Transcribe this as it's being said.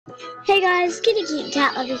Hey guys, Kitty Cute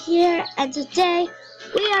Cat over here, and today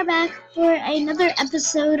we are back for another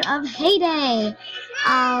episode of Hay Day.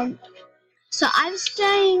 So I'm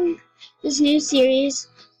starting this new series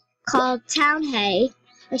called Town Hay,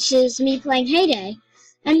 which is me playing Hay Day,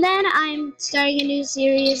 and then I'm starting a new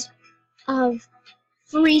series of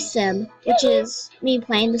Free Sim, which is me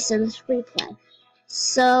playing The Sims Free Play.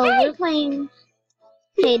 So we're playing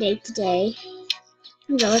Hay Day today.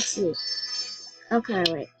 So let's see. Okay,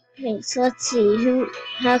 wait. Okay, so let's see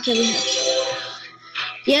how can we help?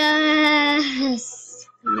 Yes!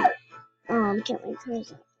 Can't wait to up.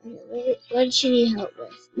 Okay, what does she need help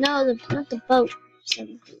with? No, not the boat.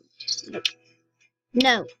 Nope.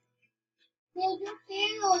 No.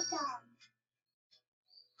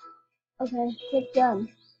 Okay, click done.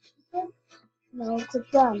 No,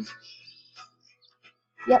 click done.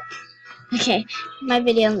 Yep. Okay, my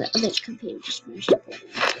video on the other computer just finished up.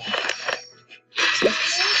 So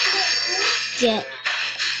let's get.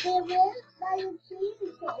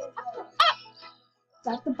 It's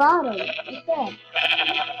at the bottom, right there.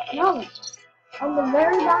 No, on the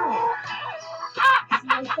very bottom. It's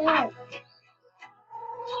right there.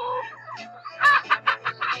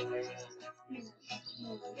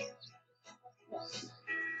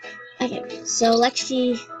 Okay, so Lexi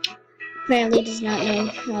apparently does not know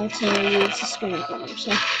how to use the screen recorder,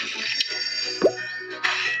 so.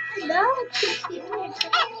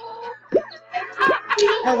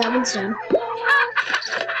 Oh, that one's done.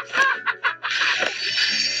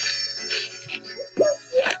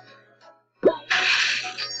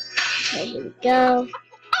 Okay, here we go.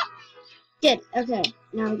 Good, okay.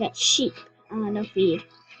 Now we got sheep. No feed.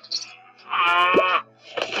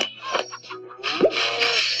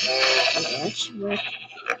 Okay, that should work.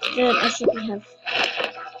 Good, I think we have.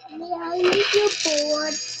 Yeah, you're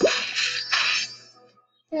bored.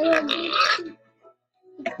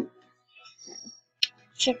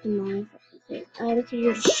 Check the monitor. Okay, we can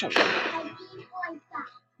use a shovel.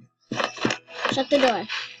 Shut the door.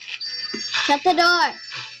 Shut the door!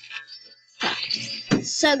 Okay.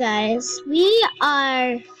 So guys, we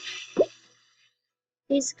are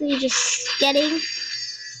basically just getting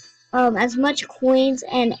as much coins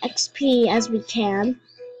and XP as we can.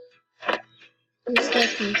 Let's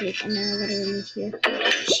get pancake, and now what do we need here?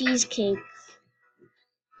 Cheesecake.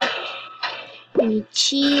 We need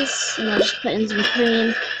cheese, and I'll just put in some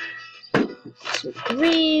cream. 2,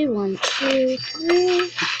 3, 1, 2,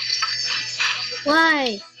 3.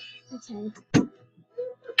 Why? Okay.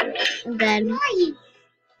 And then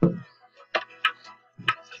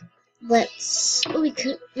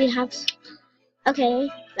we have. Okay,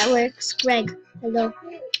 that works. Greg, hello.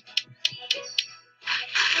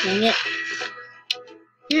 Dang it.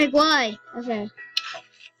 Greg, why? Okay.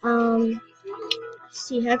 Let's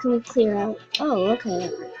see, how can we clear out? Oh, okay,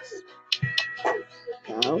 that works.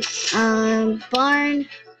 Go. Barn.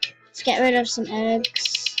 Let's get rid of some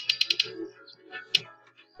eggs.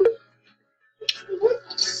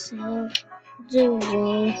 So, do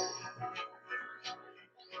wool.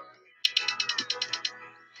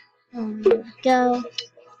 There we go.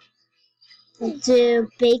 We'll do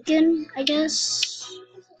bacon, I guess.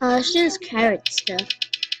 Let's do this carrot stuff.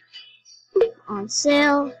 On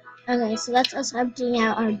sale. Okay, so that's us emptying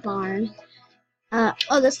out our barn.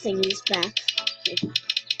 Oh, this thing is back.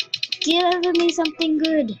 Give me something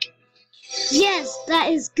good. Yes,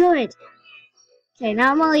 that is good. Okay,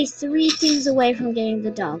 now I'm only 3 things away from getting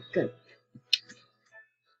the dog. Good.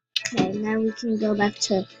 Okay, now we can go back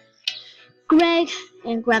to Greg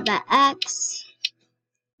and grab that axe.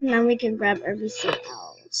 Now we can grab everything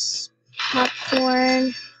else.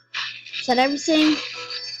 Popcorn. Is that everything?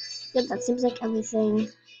 Yep, that seems like everything.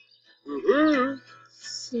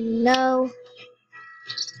 No.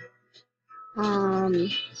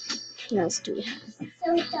 What else do we have?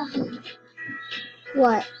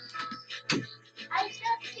 What? I just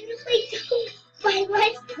simply took my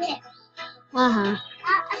list.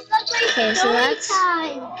 Okay, so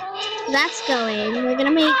that's going. We're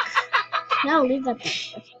gonna make. No, leave that there.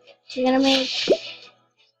 Okay. We're gonna make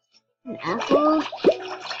an apple.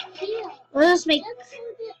 We'll just make.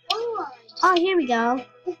 Oh, here we go.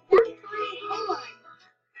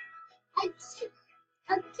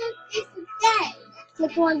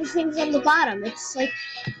 Click one of the things on the bottom. It's like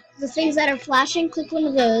the things that are flashing. Click one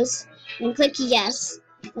of those, then click yes,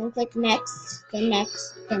 then click next,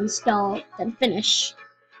 then stall, then finish.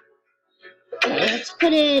 Okay, let's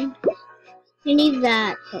put in. We need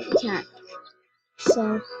that, but we can't.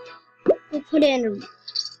 So we'll put in.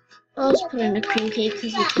 I'll just put in a cream cake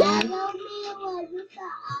because we can.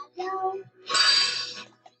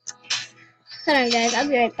 Hold on, guys. I'll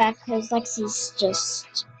be right back because Lexi's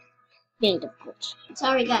just getting difficult.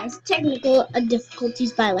 Sorry guys, technical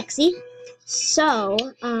difficulties by Lexi. So,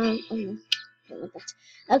 oh no, don't like that.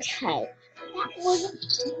 Okay.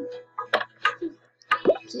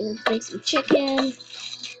 So make some chicken.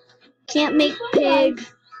 Can't make pig.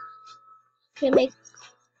 Can't make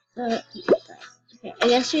okay, I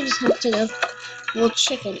guess we just have to go little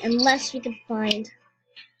chicken unless we can find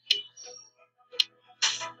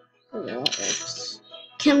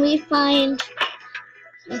can we find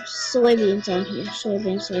soybeans on here?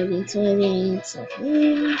 Soybeans.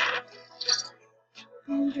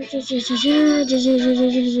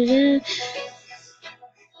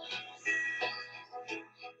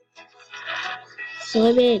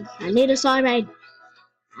 Soybean. I need a soybean.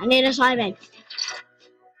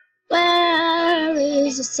 Where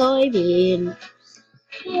is the soybean?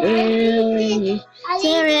 Really?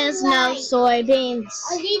 There is no soybeans.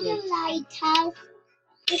 I need a lighthouse.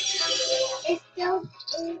 It's still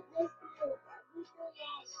in this.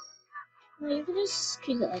 No, you can just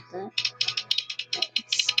keep it like that.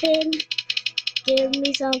 Spin. Give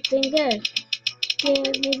me something good.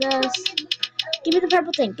 Give me the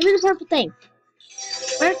purple thing.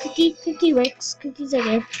 Or cookie works. Cookies are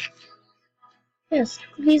good. Yes,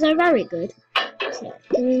 cookies are very good. So,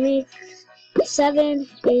 can we make 7,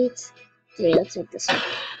 8, 3? Let's make this one.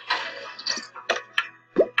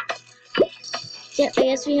 Yep, I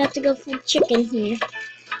guess we have to go for chicken here.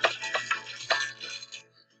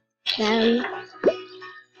 Then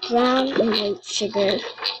brown and white sugar.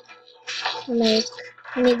 We need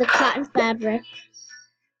the cotton fabric.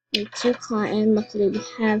 We need 2 cotton. Luckily, we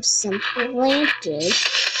have some planted.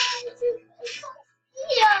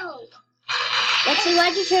 Lexi,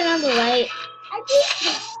 why'd you turn on the light? I did.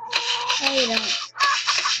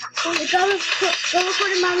 No, you don't. Go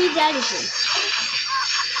record in Mommy and Daddy's room.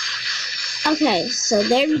 Okay, so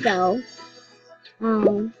there we go.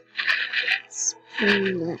 Let's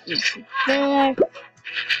bring that into there.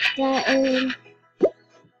 That in.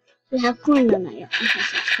 We have corn, no, not yet. Okay,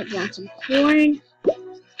 so let's put down some corn,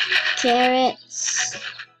 carrots,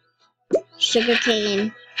 sugar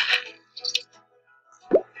cane.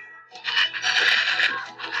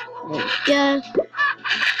 There we go.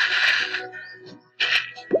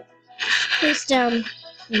 Place down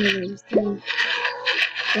then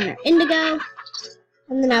our indigo,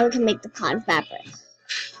 and then now we can make the cotton fabric.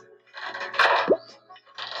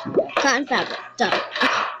 Cotton fabric, done. Okay.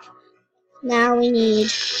 Now we need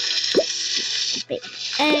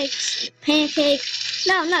baked eggs, pancake.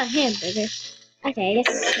 No, not a hamburger. Okay, I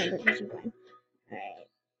guess hamburgers are fine. Alright.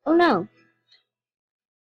 Oh no.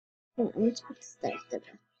 Let's put this there.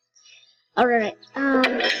 Alright, how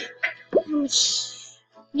much?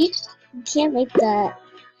 You can't make that.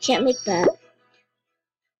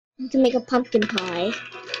 You can make a pumpkin pie.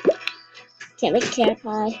 Can't make carrot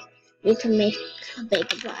pie. You can make a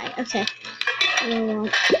bacon pie. Okay.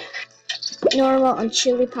 Normal and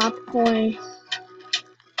chili popcorn.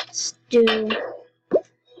 Stew.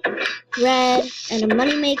 Bread and a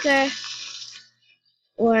moneymaker.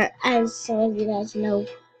 Or as some of you guys know,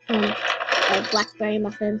 a blackberry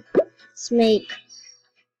muffin. Let's make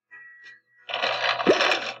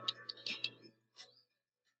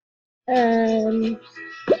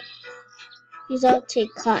these all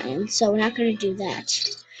take cotton, so we're not going to do that.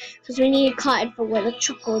 Because we need cotton for where the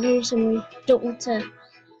chocolate is, and we don't want to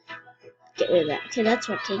get rid of that. Okay, that's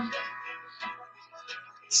working.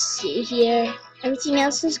 Let's see here. Everything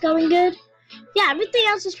else is going good? Yeah, everything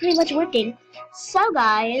else is pretty much working. So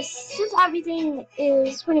guys, since everything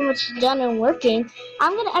is pretty much done and working,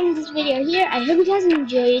 I'm going to end this video here. I hope you guys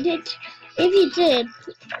enjoyed it. If you did,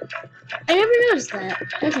 I never noticed that.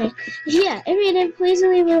 Okay. Yeah, if you did, please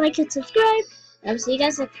leave a like and subscribe. And I'll see you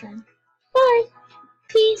guys next time. Bye.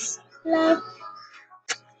 Peace. Love.